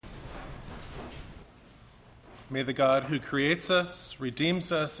May the God who creates us,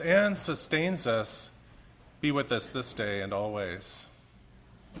 redeems us, and sustains us be with us this day and always.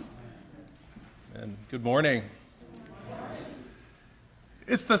 And good morning.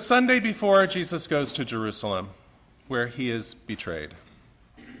 It's the Sunday before Jesus goes to Jerusalem, where he is betrayed.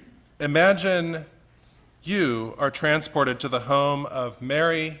 Imagine you are transported to the home of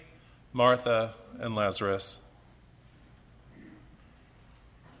Mary, Martha, and Lazarus.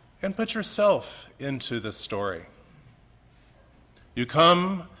 And put yourself into this story. You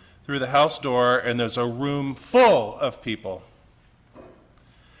come through the house door, and there's a room full of people.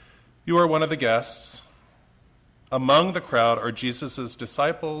 You are one of the guests. Among the crowd are Jesus'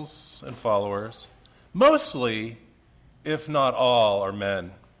 disciples and followers. Mostly, if not all, are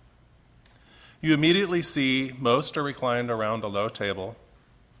men. You immediately see most are reclined around a low table.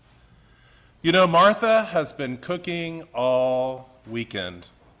 You know, Martha has been cooking all weekend.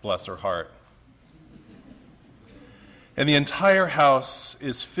 Bless her heart. And the entire house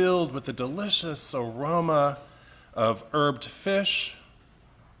is filled with the delicious aroma of herbed fish,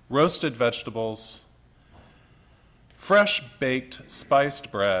 roasted vegetables, fresh baked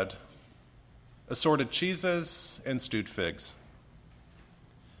spiced bread, assorted cheeses, and stewed figs.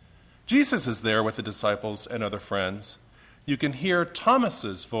 Jesus is there with the disciples and other friends. You can hear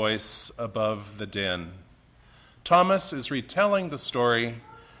Thomas's voice above the din. Thomas is retelling the story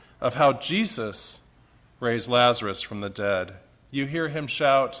of how Jesus raised Lazarus from the dead. You hear him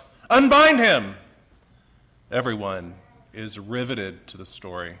shout, "Unbind him!" Everyone is riveted to the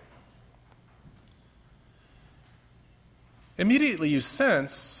story. Immediately you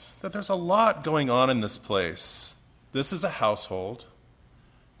sense that there's a lot going on in this place. This is a household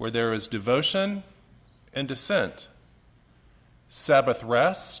where there is devotion and dissent, Sabbath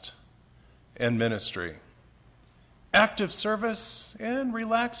rest and ministry, active service and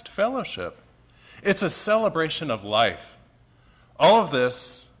relaxed fellowship. It's a celebration of life. All of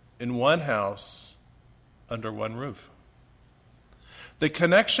this in one house, under one roof. The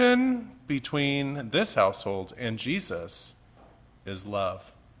connection between this household and Jesus is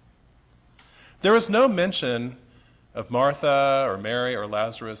love. There is no mention of Martha or Mary or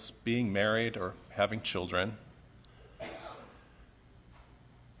Lazarus being married or having children.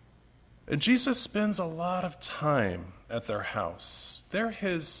 And Jesus spends a lot of time at their house. They're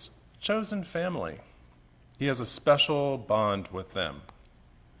his chosen family. He has a special bond with them.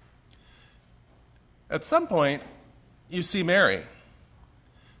 At some point, you see Mary.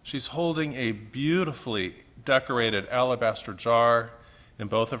 She's holding a beautifully decorated alabaster jar in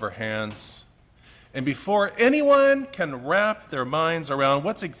both of her hands. And before anyone can wrap their minds around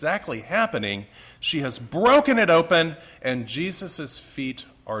what's exactly happening, she has broken it open, and Jesus' feet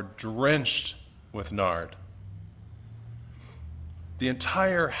are drenched with nard. The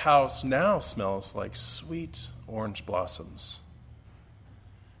entire house now smells like sweet orange blossoms.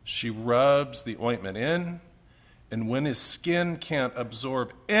 She rubs the ointment in, and when his skin can't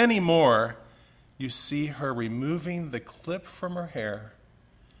absorb any more, you see her removing the clip from her hair.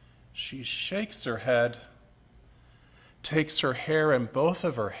 She shakes her head, takes her hair in both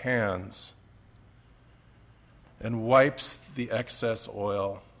of her hands, and wipes the excess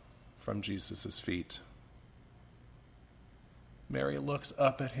oil from Jesus' feet. Mary looks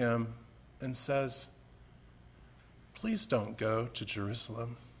up at him and says, "Please don't go to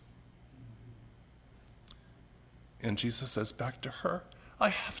Jerusalem." And Jesus says back to her, "I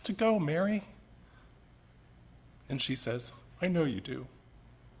have to go, Mary." And she says, "I know you do."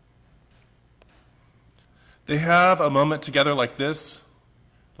 They have a moment together like this,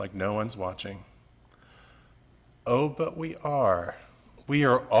 like no one's watching. Oh, but we are. We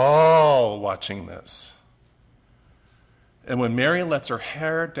are all watching this. And when Mary lets her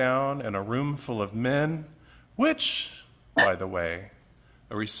hair down in a room full of men, which, by the way,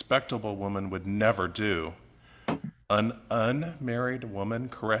 a respectable woman would never do, an unmarried woman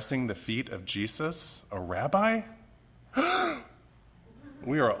caressing the feet of Jesus, a rabbi?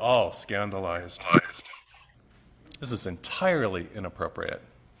 We are all scandalized. This is entirely inappropriate.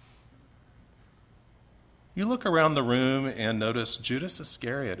 You look around the room and notice Judas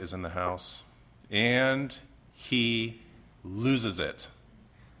Iscariot is in the house, and he loses it.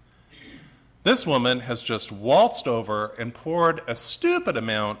 This woman has just waltzed over and poured a stupid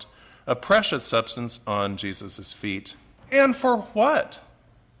amount of precious substance on Jesus' feet. And for what?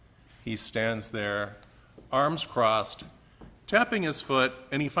 He stands there, arms crossed, tapping his foot,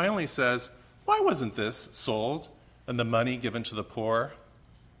 and he finally says, "Why wasn't this sold and the money given to the poor?"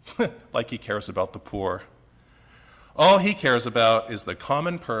 Like he cares about the poor. All he cares about is the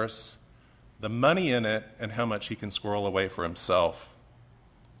common purse, the money in it, and how much he can squirrel away for himself.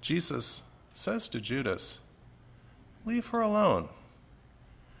 Jesus says to Judas, Leave her alone.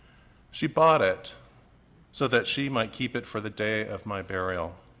 She bought it so that she might keep it for the day of my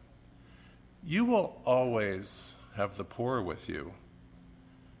burial. You will always have the poor with you,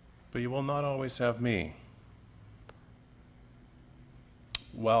 but you will not always have me.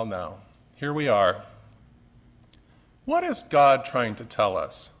 Well, now, here we are. What is God trying to tell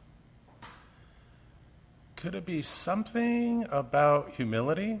us? Could it be something about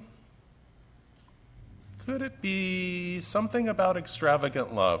humility? Could it be something about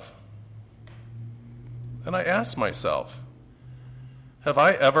extravagant love? And I ask myself, have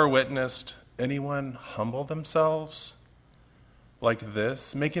I ever witnessed anyone humble themselves like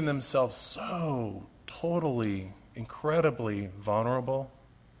this, making themselves so totally, incredibly vulnerable?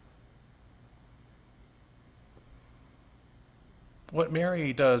 What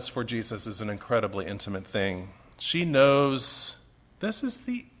Mary does for Jesus is an incredibly intimate thing. She knows this is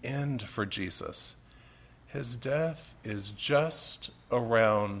the end for Jesus. His death is just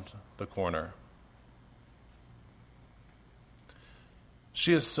around the corner.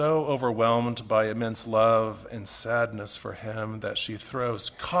 She is so overwhelmed by immense love and sadness for him that she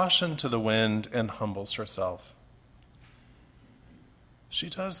throws caution to the wind and humbles herself. She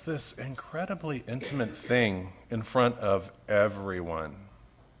does this incredibly intimate thing in front of everyone.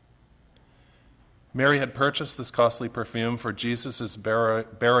 Mary had purchased this costly perfume for Jesus'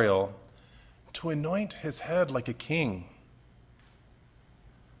 burial to anoint his head like a king.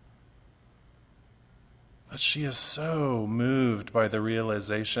 But she is so moved by the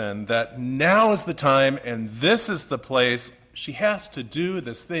realization that now is the time and this is the place. She has to do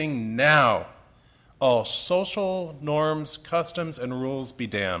this thing now. All social norms, customs, and rules be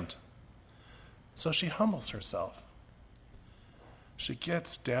damned. So she humbles herself. She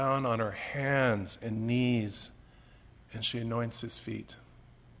gets down on her hands and knees and she anoints his feet.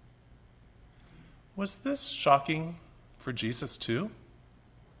 Was this shocking for Jesus too?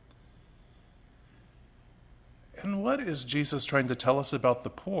 And what is Jesus trying to tell us about the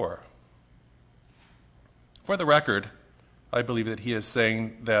poor? For the record, I believe that he is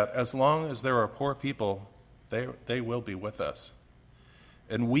saying that as long as there are poor people, they will be with us.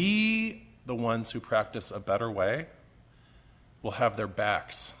 And we, the ones who practice a better way, will have their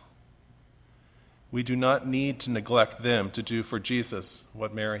backs. We do not need to neglect them to do for Jesus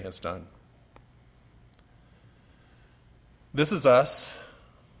what Mary has done. This is us,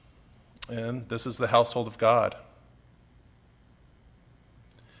 and this is the household of God.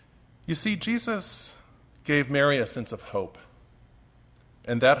 You see, Jesus gave Mary a sense of hope.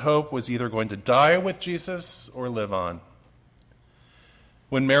 And that hope was either going to die with Jesus or live on.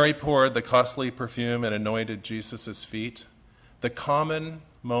 When Mary poured the costly perfume and anointed Jesus' feet, the common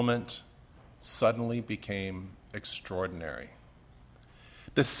moment suddenly became extraordinary.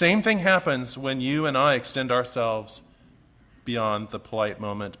 The same thing happens when you and I extend ourselves beyond the polite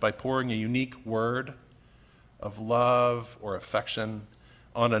moment by pouring a unique word of love or affection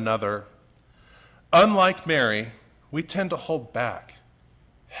on another. Unlike Mary, we tend to hold back,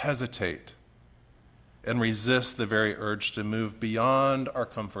 hesitate, and resist the very urge to move beyond our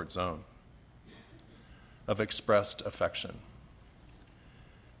comfort zone of expressed affection.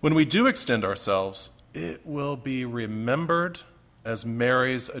 When we do extend ourselves, it will be remembered as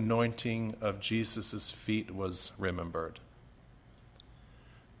Mary's anointing of Jesus' feet was remembered.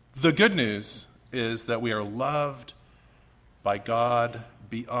 The good news is that we are loved by God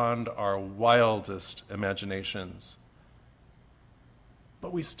beyond our wildest imaginations.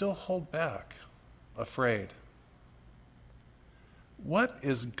 But we still hold back, afraid. What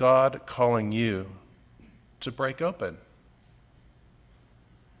is God calling you to break open?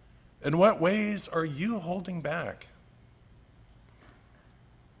 In what ways are you holding back?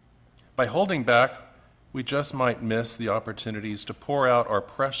 By holding back, we just might miss the opportunities to pour out our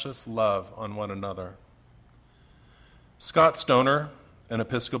precious love on one another. Scott Stoner, an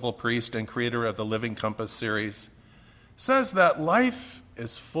Episcopal priest and creator of the Living Compass series, says that life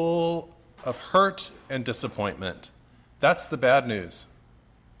is full of hurt and disappointment. That's the bad news.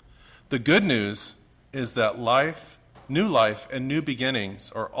 The good news is that life, and new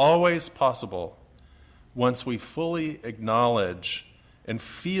beginnings are always possible once we fully acknowledge and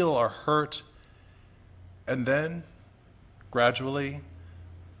feel our hurt and then gradually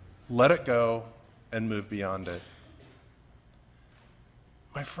let it go and move beyond it.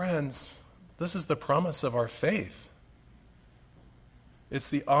 My friends, this is the promise of our faith. It's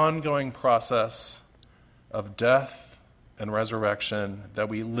the ongoing process of death and resurrection that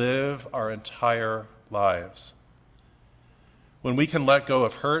we live our entire lives. When we can let go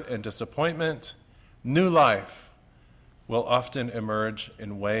of hurt and disappointment, new life will often emerge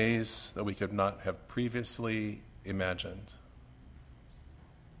in ways that we could not have previously imagined.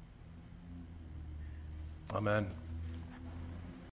 Amen.